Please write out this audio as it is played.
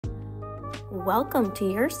Welcome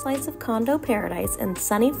to your slice of condo paradise in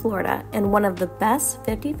sunny Florida and one of the best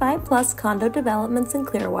 55-plus condo developments in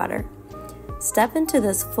Clearwater. Step into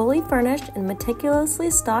this fully furnished and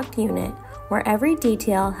meticulously stocked unit where every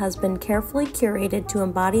detail has been carefully curated to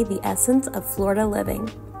embody the essence of Florida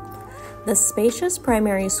living. The spacious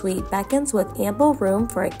primary suite beckons with ample room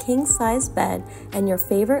for a king-size bed and your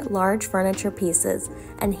favorite large furniture pieces,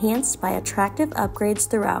 enhanced by attractive upgrades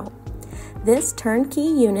throughout. This turnkey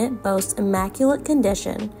unit boasts immaculate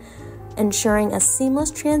condition, ensuring a seamless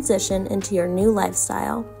transition into your new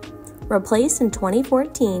lifestyle. Replaced in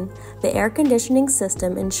 2014, the air conditioning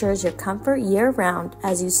system ensures your comfort year-round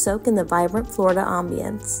as you soak in the vibrant Florida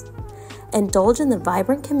ambience. Indulge in the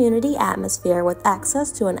vibrant community atmosphere with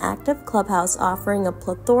access to an active clubhouse offering a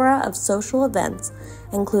plethora of social events,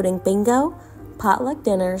 including bingo, potluck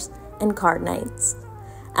dinners, and card nights.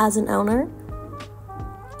 As an owner,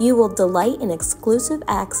 you will delight in exclusive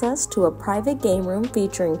access to a private game room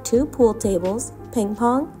featuring 2 pool tables, ping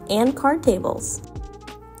pong, and card tables.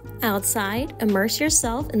 Outside, immerse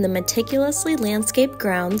yourself in the meticulously landscaped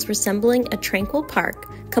grounds resembling a tranquil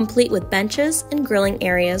park, complete with benches and grilling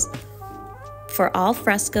areas for al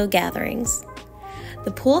fresco gatherings.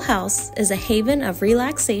 The pool house is a haven of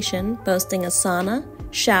relaxation, boasting a sauna,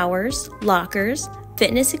 showers, lockers,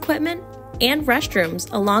 fitness equipment, and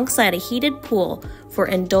restrooms alongside a heated pool for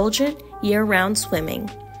indulgent year-round swimming.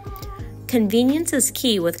 Convenience is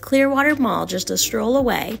key with Clearwater Mall just a stroll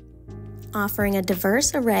away, offering a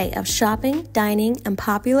diverse array of shopping, dining, and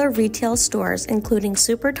popular retail stores including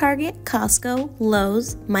Super Target, Costco,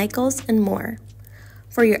 Lowe's, Michael's, and more.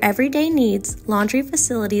 For your everyday needs, laundry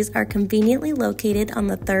facilities are conveniently located on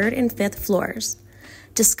the 3rd and 5th floors.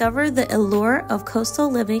 Discover the allure of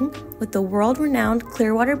coastal living with the world-renowned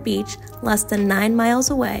Clearwater Beach less than 9 miles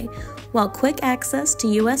away, while quick access to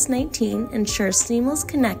US 19 ensures seamless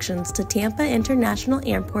connections to Tampa International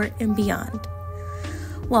Airport and beyond.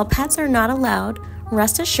 While pets are not allowed,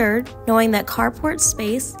 rest assured knowing that carport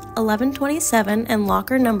space 1127 and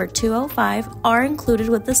locker number 205 are included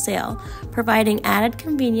with the sale, providing added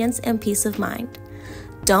convenience and peace of mind.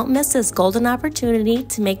 Don't miss this golden opportunity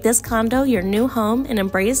to make this condo your new home and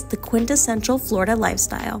embrace the quintessential Florida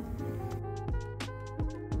lifestyle.